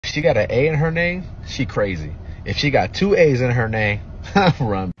she got an A in her name, she crazy. If she got 2 A's in her name,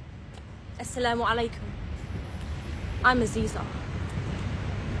 run. Assalamu alaikum. I'm Aziza.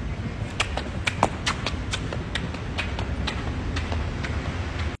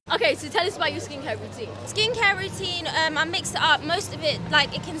 Okay, so tell us about your skincare routine. Skincare routine, I mix it up. Most of it,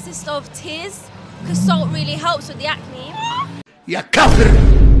 like, it consists of tears, because salt really helps with the acne. يا كافر.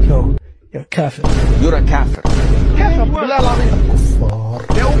 No, you're kafir. You're a kafir. كافر بالله العظيم. كفار.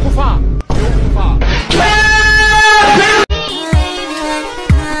 يا كفار. يا كفار.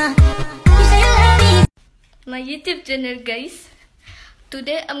 My YouTube channel, guys.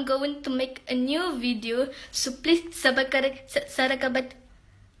 Today I'm going to make a new video, so please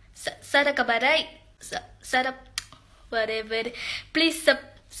whatever. Please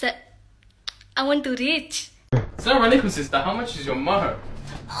I want to reach. Assalamu alaikum, sister. How much is your mahr?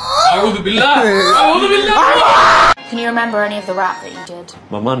 A'udhu billah. A'udhu billah. Can you remember any of the rap that you did?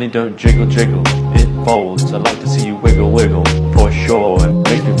 My money don't jiggle jiggle, it folds. I like to see you wiggle wiggle, for sure. It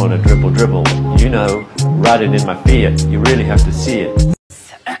makes me wanna dribble dribble. You know, riding in my Fiat, you really have to see it.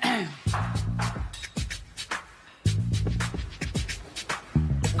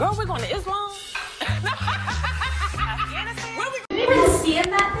 Girl, we're going to Islam. Did you even see in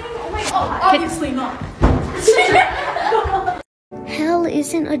that thing? Oh my god. Obviously not. Hell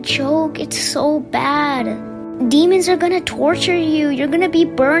isn't a joke, it's so bad. Demons are gonna torture you, you're gonna be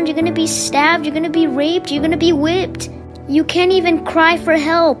burned, you're gonna be stabbed, you're gonna be raped, you're gonna be whipped. You can't even cry for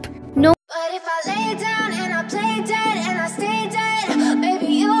help. No. But if I lay down and I play dead and I stay dead, maybe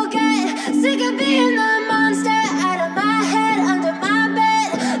you'll get sick of being the monster out of my head, under my bed.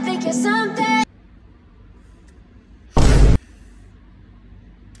 Think you're something.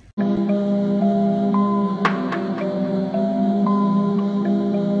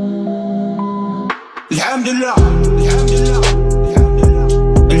 الحمد لله الحمد لله الحمد لله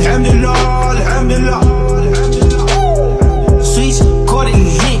الحمد لله الحمد لله سويس كوري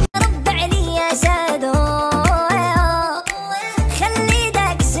هيك رد علي يا سادو خلي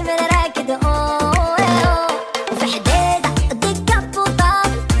داك الزمن راكد في حديدة دقة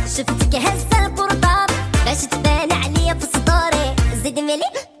وطاب شفتك هزة القرطاب باش تبان عليا في صدوري زيدي ملي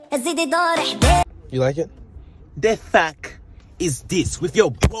زيدي دور حديد. You like it? The fuck is this with your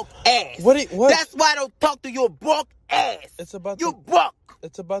broke ass? What? That's why I don't talk to your broke ass. It's about you broke.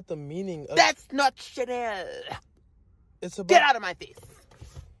 It's about the meaning of. That's not Chanel. It's about. Get out of my face.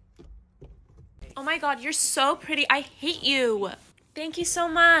 Oh my god, you're so pretty. I hate you. Thank you so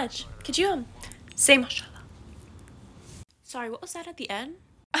much. Could you say mashallah? Sorry, what was that at the end?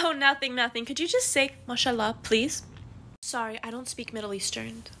 Oh, nothing. Could you just say mashallah, please? Sorry, I don't speak Middle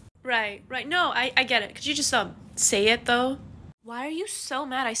Eastern. Right. No, I get it. Could you just say it though? Why are you so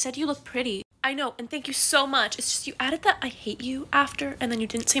mad? I said you look pretty. I know, and thank you so much. It's just you added that I hate you after, and then you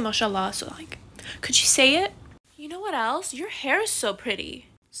didn't say mashallah, so like, could you say it? You know what else? Your hair is so pretty.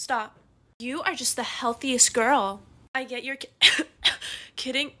 Stop. You are just the healthiest girl. I get you're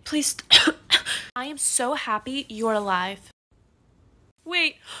kidding. Please. I am so happy you're alive.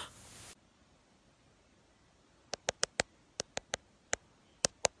 Wait.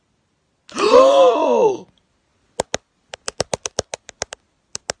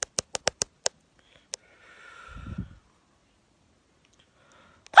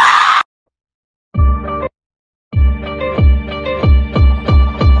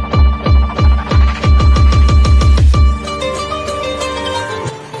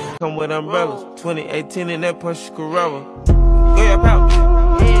 Come with umbrellas, 2018 in that Porsche Carrera. Go your pouch,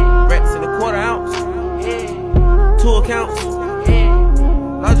 racks in a quarter ounce, 2 accounts,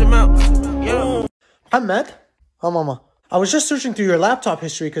 large amounts. Ahmed? Oh, mama. I was just searching through your laptop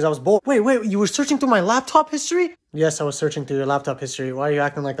history because I was bored. Wait, you were searching through my laptop history? Yes, I was searching through your laptop history. Why are you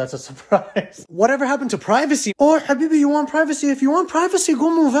acting like that's a surprise? Whatever happened to privacy? Oh, Habibi, you want privacy? If you want privacy, go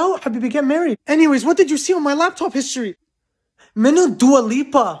move out, Habibi, get married. Anyways, what did you see on my laptop history? Minu Dua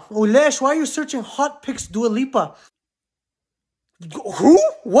Lipa. Ulesh, why are you searching hot pics Dua Lipa? Who?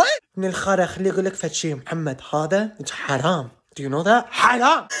 What? من الخارج خلي يقول لك فد شيء محمد هذا it's haram. Do you know that?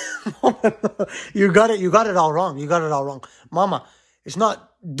 Haram. You got it all wrong. Mama, it's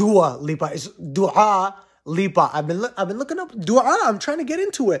not Dua Lipa, it's Dua Lipa. I've been looking up Dua. I'm trying to get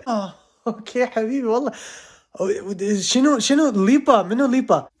into it. Oh, okay, Habibi, wallah. Shino Lipa, Minu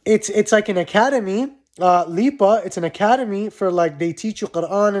Lipa. It's like an academy. Lipa, it's an academy for like they teach you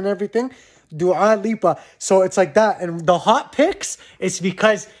Quran and everything. Dua Lipa. So it's like that. And the hot pics, it's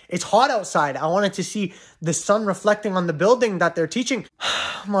because it's hot outside. I wanted to see the sun reflecting on the building that they're teaching.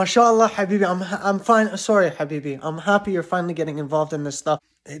 MashaAllah, Habibi, I'm fine. Sorry, Habibi. I'm happy you're finally getting involved in this stuff.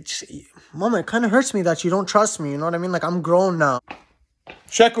 Mama, it kind of hurts me that you don't trust me. You know what I mean? Like, I'm grown now.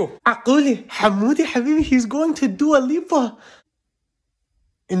 Shaku. Aquli. Hamoudi Habibi, he's going to Dua Lipa.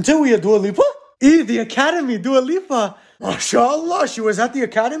 Until we Dua Lipa? The Academy, Dua Lipa. MashaAllah, she was at the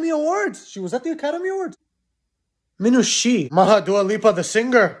Academy Awards. Minu she? Maha Dua Lipa, the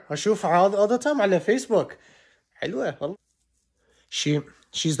singer. أشوفها all the time on Facebook. حلوة والله.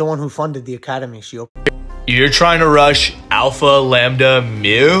 She's the one who funded the Academy. You're trying to rush Alpha, Lambda,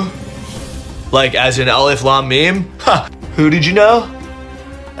 Mu? Like as in Alif, Lam, Mim? Huh. Who did you know?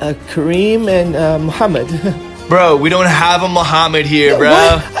 Kareem and Muhammad. Bro, we don't have a Muhammad here, bro.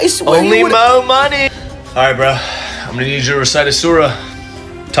 I swear only Mo money. Alright, bro. I'm gonna need you to recite a surah.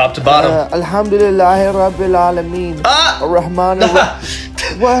 Top to bottom. Alhamdulillahi Rabbil Alameen. Ar-Rahman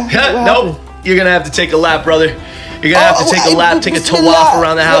Ar-Rahim. Nope. You're gonna have to take a lap, brother. You're gonna have to take a lap, take a tawaf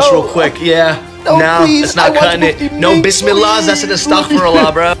around the house real quick. Yeah. No, it's not cutting it. No bismillahs, that's an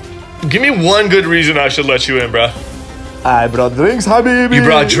astaghfirullah, bro. Give me one good reason I should let you in, bro. I brought drinks, Habibi. You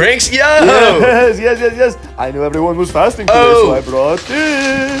brought drinks? Yo! Yes. I knew everyone was fasting today, so I brought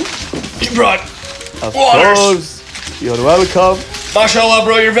this. You brought Of waters. course. You're welcome. MashaAllah,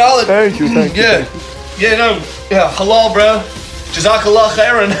 bro, you're valid. Thank you. Yeah, halal, bro. Jazakallah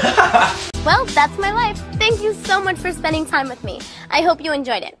khairan. Well, that's my life. Thank you so much for spending time with me. I hope you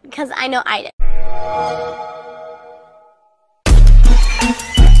enjoyed it, because I know I did.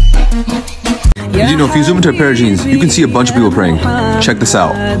 Did you know if you zoom into a pair of jeans, you can see a bunch of people praying? Check this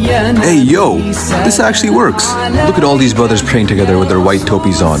out. Hey, yo, this actually works. Look at all these brothers praying together with their white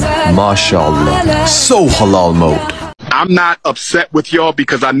topis on. MashaAllah. So halal mode. I'm not upset with y'all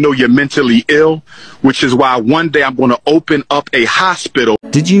because I know you're mentally ill, which is why one day I'm going to open up a hospital.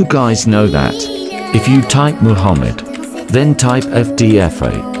 Did you guys know that? If you type Muhammad, then type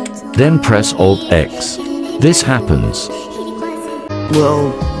FDFA, then press Alt X, this happens.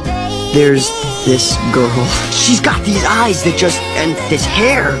 Well, there's this girl. She's got these eyes that just, and this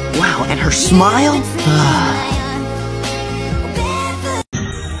hair. Wow, and her smile.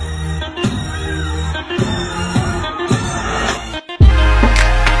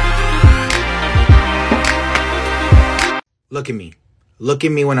 Look at me. Look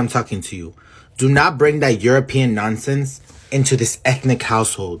at me when I'm talking to you. Do not bring that European nonsense into this ethnic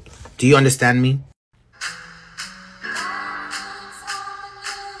household. Do you understand me?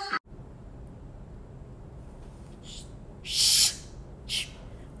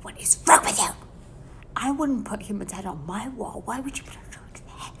 What is wrong with you? I wouldn't put him dead on my wall. Why would you put it on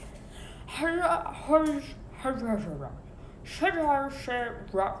that?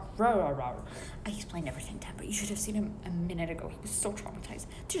 I explained everything to him, but you should have seen him a minute ago. He was so traumatized.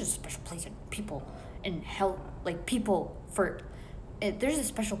 There's a special place in people in hell, like people for. There's a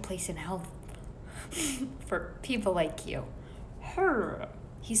special place in hell for people like you.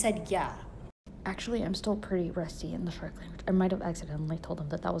 He said, yeah. Actually, I'm still pretty rusty in the Shark language. I might have accidentally told him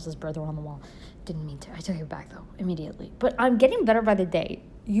that was his brother on the wall. Didn't mean to. I took it back, though, immediately. But I'm getting better by the day.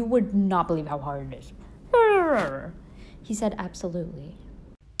 You would not believe how hard it is. He said, absolutely.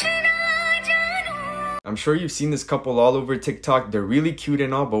 I'm sure you've seen this couple all over TikTok. They're really cute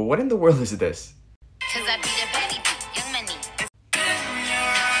and all, but what in the world is this?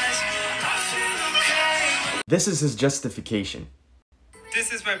 This is his justification.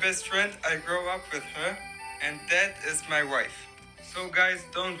 This is my best friend. I grew up with her, and that is my wife. So guys,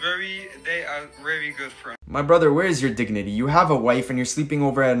 don't worry, they are very good friends. My brother, where is your dignity? You have a wife and you're sleeping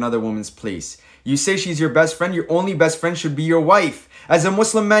over at another woman's place. You say she's your best friend, your only best friend should be your wife. As a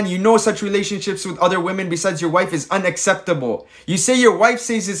Muslim man, you know such relationships with other women besides your wife is unacceptable. You say your wife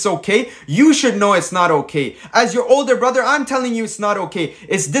says it's okay, you should know it's not okay. As your older brother, I'm telling you it's not okay.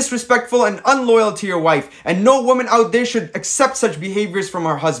 It's disrespectful and unloyal to your wife, and no woman out there should accept such behaviors from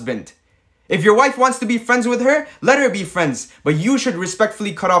her husband. If your wife wants to be friends with her, let her be friends, but you should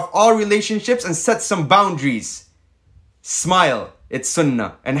respectfully cut off all relationships and set some boundaries. Smile, it's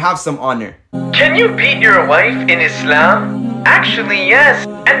sunnah, and have some honor. Can you beat your wife in Islam? Actually, yes.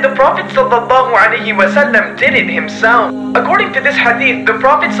 And the Prophet ﷺ did it himself. According to this hadith, the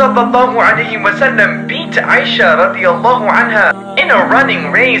Prophet ﷺ beat Aisha radiallahu anha in a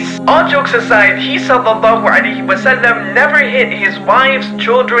running race. All jokes aside, he ﷺ never hit his wives,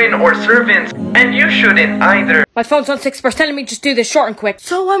 children, or servants. And you shouldn't either. My phone's on 6%, telling me just do this short and quick.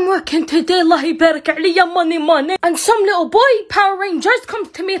 So I'm working today, Allahi barak aliya, money. And some little boy, Power Rangers, comes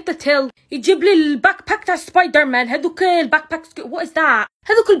to me at the till. يجيب لي الباكباك تاع Spider-Man. هذوك الباكباك what is that?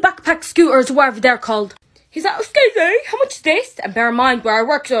 هذوك الباكباك scooters, whatever they're called. He's like, excuse me, how much is this? And bear in mind where I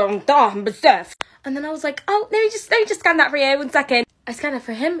work, so I'm dahm بزاف. And then I was like, oh, let me just scan that for you, 1 second. I scan it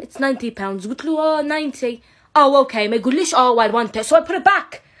for him, it's £90. قلت له 90. Oh, okay, ما يقوليش oh, I want it. So I put it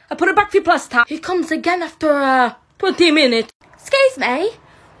back. I put it back for plus tax. He comes again after 20 minutes. Excuse me,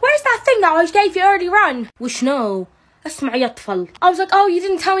 Where's that thing that I gave you earlier on? وشنو؟ اسمع يا طفل. I was like, oh, you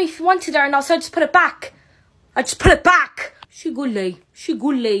didn't tell me if you wanted it or not, so I just put it back. I just put it back. شو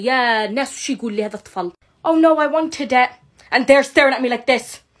يقول لي يا ناس وشو يقول لي هذا الطفل. Oh no, I wanted it. And they're staring at me like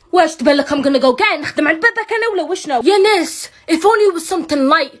this. واش تبلك I'm gonna go get it نخدم على بابك انا ولا وشنو؟ يا ناس, if only it was something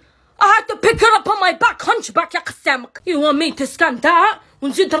light. I had to pick her up on my back, hunchback يا قسامك. You want me to scan that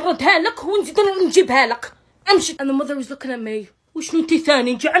ونزيد نردها لك ونزيد نجيبها لك. امشي. And the mother was looking at me. وشنو انتي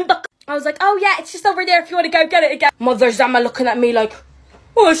ثاني نجي عندك؟ I was like, oh yeah, it's just over there if you want to go get it again. Mother's زعما looking at me like,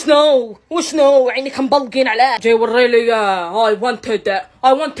 وشنو عينك مبلقين عليه. جاي وري لي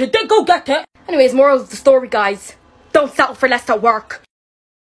I wanted it, go get it. Anyways, moral of the story, guys, don't settle for less at work.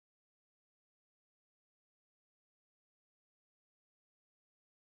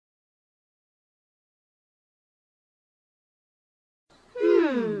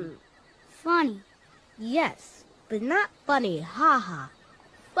 Funny. Yes, but not funny, haha.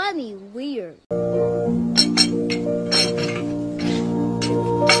 Funny, weird.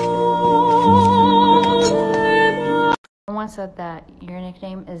 Someone said that your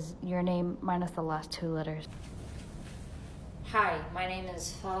nickname is your name minus the last 2 letters. Hi, my name is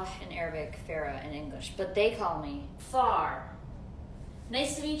Fah in Arabic, Farah in English, but they call me Far.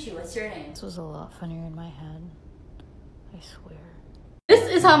 Nice to meet you. What's your name? This was a lot funnier in my head. I swear. This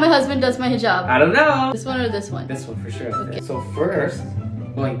is how my husband does my hijab. I don't know. This one or this one? This one for sure. Okay. So first,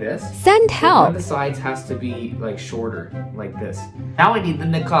 like this. Send help. One of the sides has to be like shorter, like this. Now I need the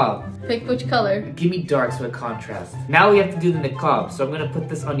niqab. Pick which color. Give me dark so it contrasts. Now we have to do the niqab. So I'm gonna put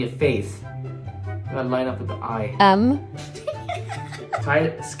this on your face. I'm gonna line up with the eye. Tie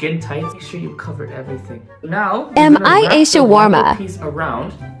it skin tight. Make sure you covered everything. Now, Am I a shawarma? Piece around.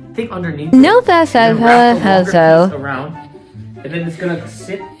 Think underneath. No, that's around. And then it's gonna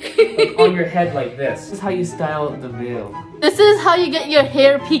sit like, on your head like this. This is how you style the veil. This is how you get your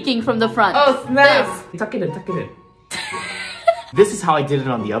hair peeking from the front. Oh snap! Tuck it in, tuck it in. This is how I did it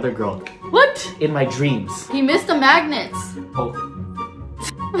on the other girl. What? In my dreams. He missed the magnets. Oh.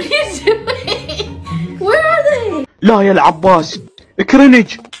 What are you doing? Where are they? لا يا العباس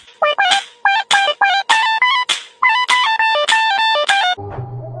اكرنج.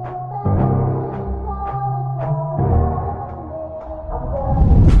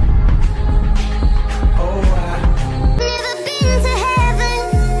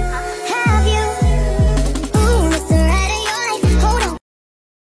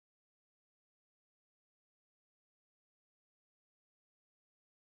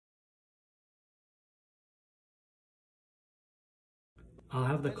 I'll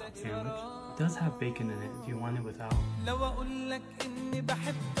have the club sandwich. It does have bacon in it. Do you want it without?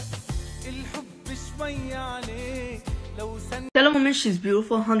 Tell a woman she's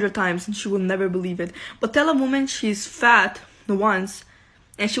beautiful 100 times and she will never believe it. But tell a woman she's fat once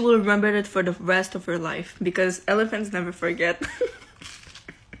and she will remember it for the rest of her life. Because elephants never forget.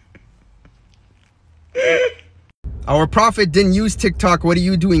 Our prophet didn't use TikTok. What are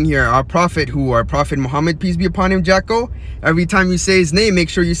you doing here? Our prophet who? Our prophet Muhammad, peace be upon him, Jacko? Every time you say his name, make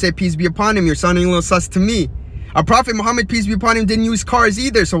sure you say peace be upon him. You're sounding a little sus to me. Our prophet Muhammad, peace be upon him, didn't use cars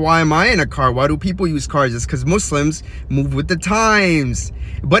either. So why am I in a car? Why do people use cars? It's because Muslims move with the times.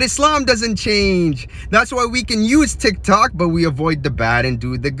 But Islam doesn't change. That's why we can use TikTok, but we avoid the bad and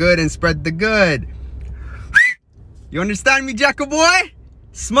do the good and spread the good. You understand me, Jacko boy?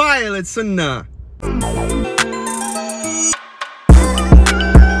 Smile, it's sunnah.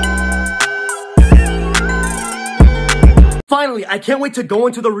 Finally, I can't wait to go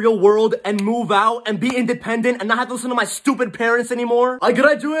into the real world and move out and be independent and not have to listen to my stupid parents anymore. I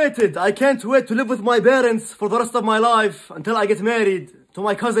graduated. I can't wait to live with my parents for the rest of my life until I get married to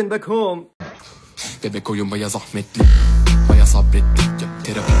my cousin back home.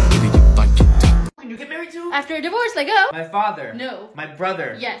 Can you get married to? After a divorce, let go. My father. No. My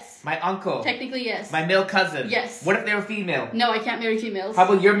brother. Yes. My uncle. Technically, yes. My male cousin. Yes. What if they were female? No, I can't marry females. How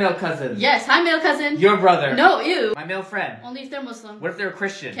about your male cousin? Yes, hi male cousin. Your brother. No, you. My male friend. Only if they're Muslim. What if they were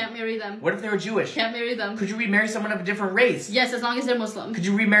Christian? Can't marry them. What if they were Jewish? Can't marry them. Could you remarry someone of a different race? Yes, as long as they're Muslim. Could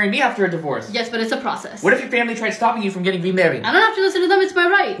you remarry me after a divorce? Yes, but it's a process. What if your family tried stopping you from getting remarried? I don't have to listen to them, it's my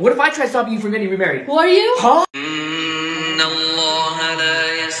right. What if I tried stopping you from getting remarried? Who are you? Huh?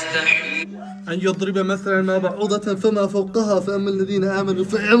 أن يضرب مثلا ما بعوضة فما فوقها فأما الذين آمنوا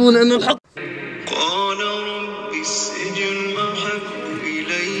فيعلمون أن الحق قال رب السجن أحب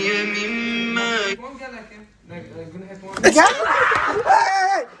إلي مما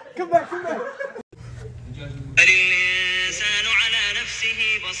Come back. الإنسان على نفسه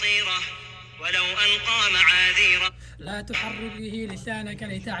بصيرة ولو ألقى معاذيره لا تحرك به لسانك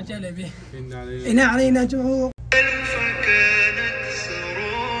لتعجل به إن علينا جمعه فكانت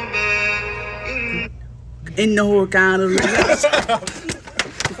سرورا إنه كان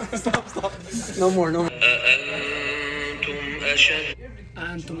Stop. No more.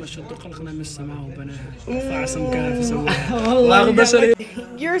 أنتم أشد خلقنا من السماء وبناها فعصم كهف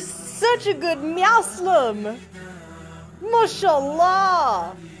سواها. You're such a good Muslim.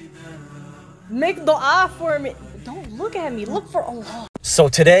 Mashallah. Make dua for me. Don't look at me. Look for Allah. So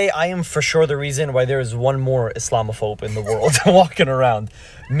today, I am for sure the reason why there is one more Islamophobe in the world walking around.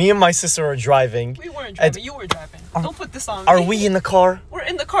 Me and my sister are driving. We weren't driving. You were driving. Don't put this on me. Are we in the car? We're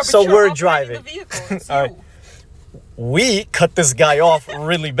in the car, but so you're we're operating driving. the vehicle. All right. We cut this guy off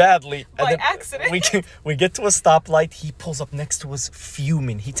really badly. By accident. We get to a stoplight. He pulls up next to us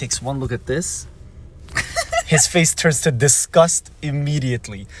fuming. He takes one look at this. His face turns to disgust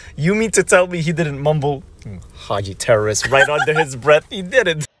immediately. You mean to tell me he didn't mumble, Haji terrorist, right under his breath? He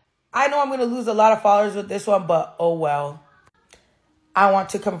didn't. I know I'm going to lose a lot of followers with this one, but oh well. I want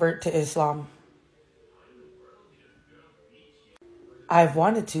to convert to Islam. I've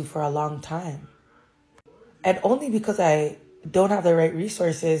wanted to for a long time. And only because I don't have the right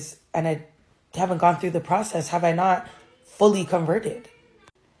resources and I haven't gone through the process have I not fully converted.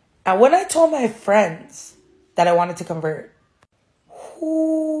 And when I told my friends that I wanted to convert,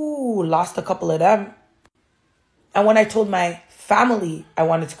 lost a couple of them. And when I told my family I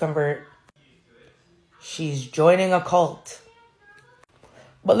wanted to convert, she's joining a cult.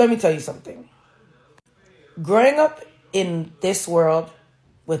 But let me tell you something. Growing up in this world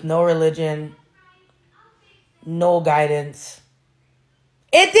with no religion, no guidance,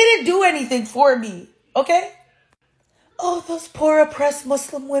 it didn't do anything for me, okay? Oh, those poor oppressed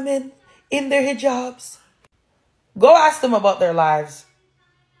Muslim women in their hijabs. Go ask them about their lives.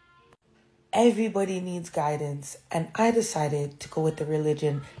 Everybody needs guidance, and I decided to go with the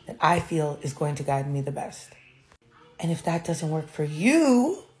religion that I feel is going to guide me the best. And if that doesn't work for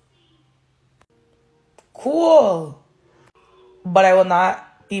you, cool. But I will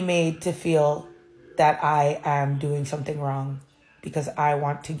not be made to feel that I am doing something wrong because I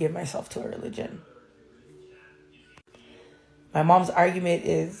want to give myself to a religion. My mom's argument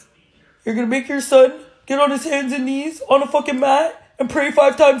is, you're going to make your son get on his hands and knees on a fucking mat and pray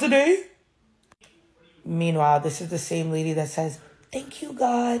 5 times a day? Meanwhile, this is the same lady that says, thank you,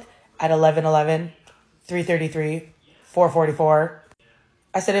 God, at 11:11, 3:33, 4:44.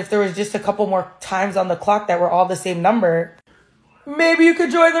 I said, if there was just a couple more times on the clock that were all the same number, maybe you could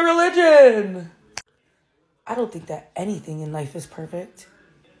join the religion. I don't think that anything in life is perfect,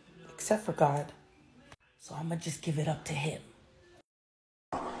 except for God. So I'm going to just give it up to him.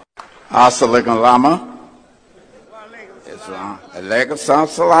 Assalamualaikum lama. Islam. Alaikum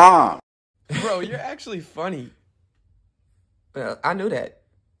salam. Bro, you're actually funny. I knew that.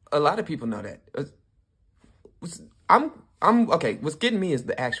 A lot of people know that. Okay, what's getting me is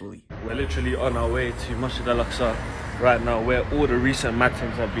the actually. We're literally on our way to Masjid al-Aqsa right now, where all the recent mad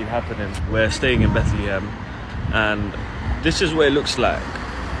things have been happening. We're staying in Bethlehem, and this is what it looks like.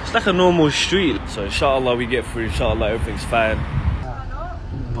 It's like a normal street. So inshallah we get through, inshallah everything's fine.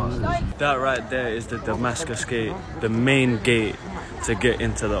 That right there is the Damascus gate, the main gate to get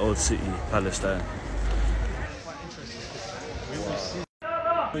into the old city, Palestine.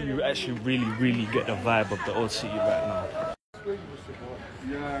 You actually really get the vibe of the old city right now.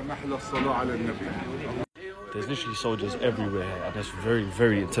 There's literally soldiers everywhere here, and it's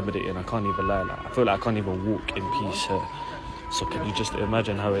very intimidating. I can't even lie. I feel like I can't even walk in peace here. So can you just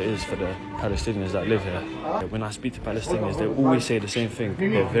imagine how it is for the Palestinians that live here? When I speak to Palestinians, they always say the same thing.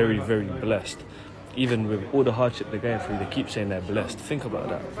 They're very blessed. Even with all the hardship they're going through, they keep saying they're blessed. Think about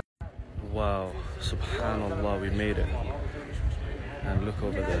that. Wow, subhanallah, we made it. And look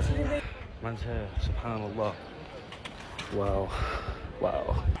over there. Man's here, subhanallah. Wow.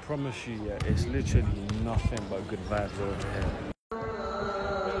 I promise you, yeah, it's literally nothing but good vibes over here.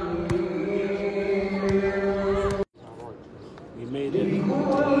 Made it.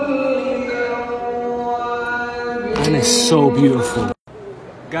 And it's so beautiful.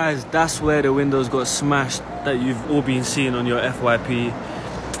 Guys, that's where the windows got smashed that you've all been seeing on your FYP.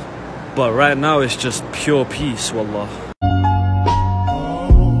 But right now it's just pure peace, wallah.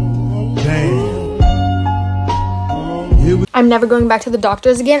 I'm never going back to the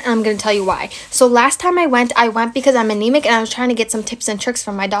doctors again, and I'm going to tell you why. So last time I went because I'm anemic, and I was trying to get some tips and tricks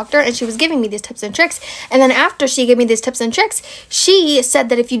from my doctor, and she was giving me these tips and tricks. And then after she gave me these tips and tricks, she said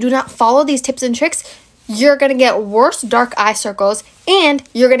that if you do not follow these tips and tricks, you're going to get worse dark eye circles, and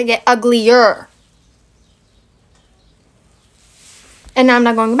you're going to get uglier. And now I'm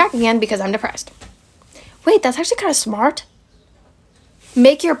not going back again because I'm depressed. Wait, that's actually kind of smart.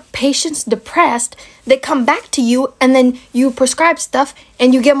 Make your patients depressed, they come back to you, and then you prescribe stuff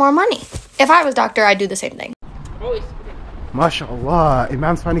and you get more money. If I was doctor, I'd do the same thing. MashaAllah,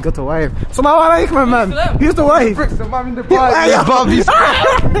 Imam's finally got a wife. Assalamu alaikum, Imam. Here's the wife. The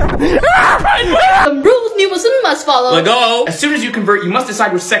rules new Muslim must follow. Let go. As soon as you convert, you must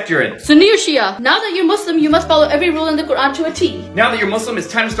decide which sect you're in. Sunni or Shia. Now that you're Muslim, you must follow every rule in the Quran to a T. Now that you're Muslim, it's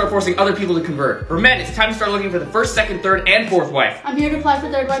time to start forcing other people to convert. For men, it's time to start looking for the first, second, third, and fourth wife. I'm here to apply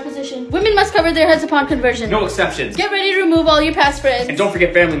for third wife position. Women must cover their heads upon conversion. No exceptions. Get ready to remove all your past friends. And don't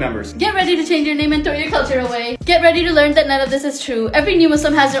forget family members. Get ready to change your name and throw your culture away. Get ready to learn that none of this is true. Every new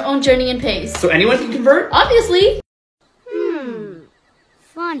Muslim has their own journey and pace. So anyone can convert? Obviously.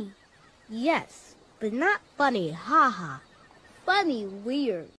 Funny. Yes, but not funny, haha. Funny,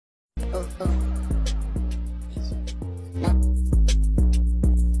 weird.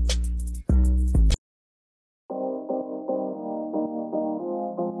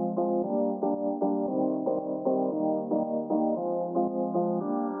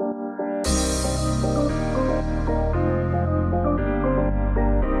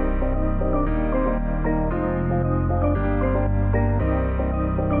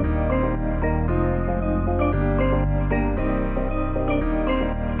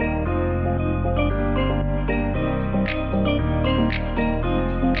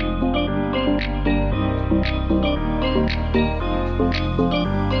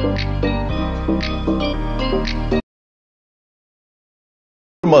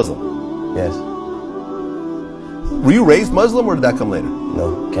 Muslim? Yes. Were you raised Muslim or did that come later?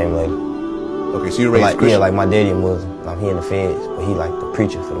 No, came later. Okay, so you were raised like, Christian? Yeah, like my daddy a Muslim. Like he in the feds, but he like the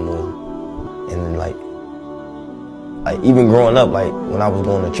preacher for the Muslim. And then like even growing up, like when I was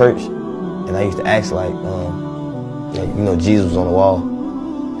going to church, and I used to ask like you know, Jesus was on the wall,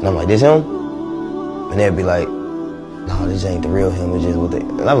 and I'm like, this him? And they'd be like, no, this ain't the real him. It's just what they.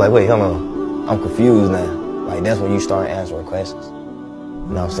 And I'm like, wait, hold on, I'm confused now. Like that's when you start answering questions. You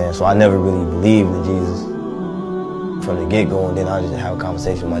know what I'm saying? So I never really believed in Jesus from the get-go, and then I just have a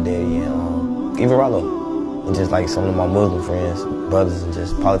conversation with my daddy and even Rollo, and just like some of my Muslim friends, brothers, and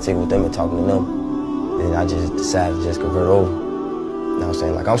just politic with them and talking to them. And I just decided to just convert over. You know what I'm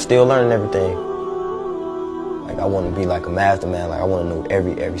saying? Like I'm still learning everything. Like I want to be like a mastermind. Like I want to know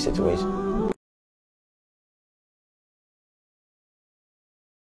every situation.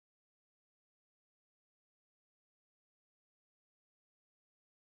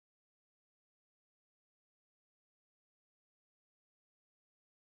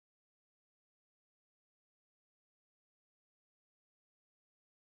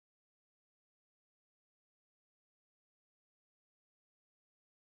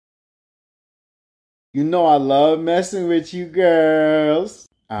 You know I love messing with you girls.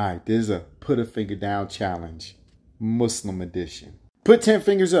 Alright, there's a put a finger down challenge. Muslim edition. Put 10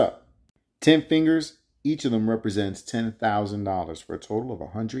 fingers up. 10 fingers, each of them represents $10,000 for a total of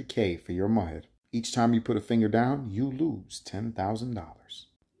 $100K for your mahir. Each time you put a finger down, you lose $10,000.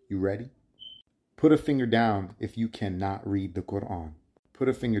 You ready? Put a finger down if you cannot read the Quran. Put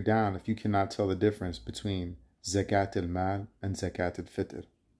a finger down if you cannot tell the difference between Zakat al-Mal and Zakat al-Fitr.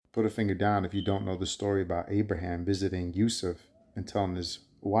 Put a finger down if you don't know the story about Abraham visiting Yusuf and telling his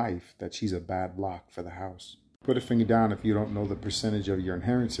wife that she's a bad block for the house. Put a finger down if you don't know the percentage of your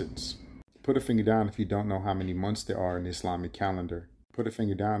inheritance. Put a finger down if you don't know how many months there are in the Islamic calendar. Put a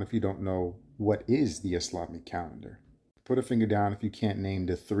finger down if you don't know what is the Islamic calendar. Put a finger down if you can't name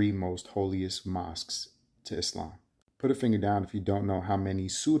the 3 most holiest mosques to Islam. Put a finger down if you don't know how many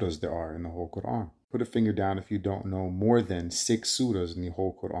surahs there are in the whole Quran. Put a finger down if you don't know more than 6 surahs in the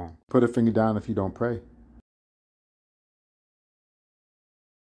whole Quran. Put a finger down if you don't pray.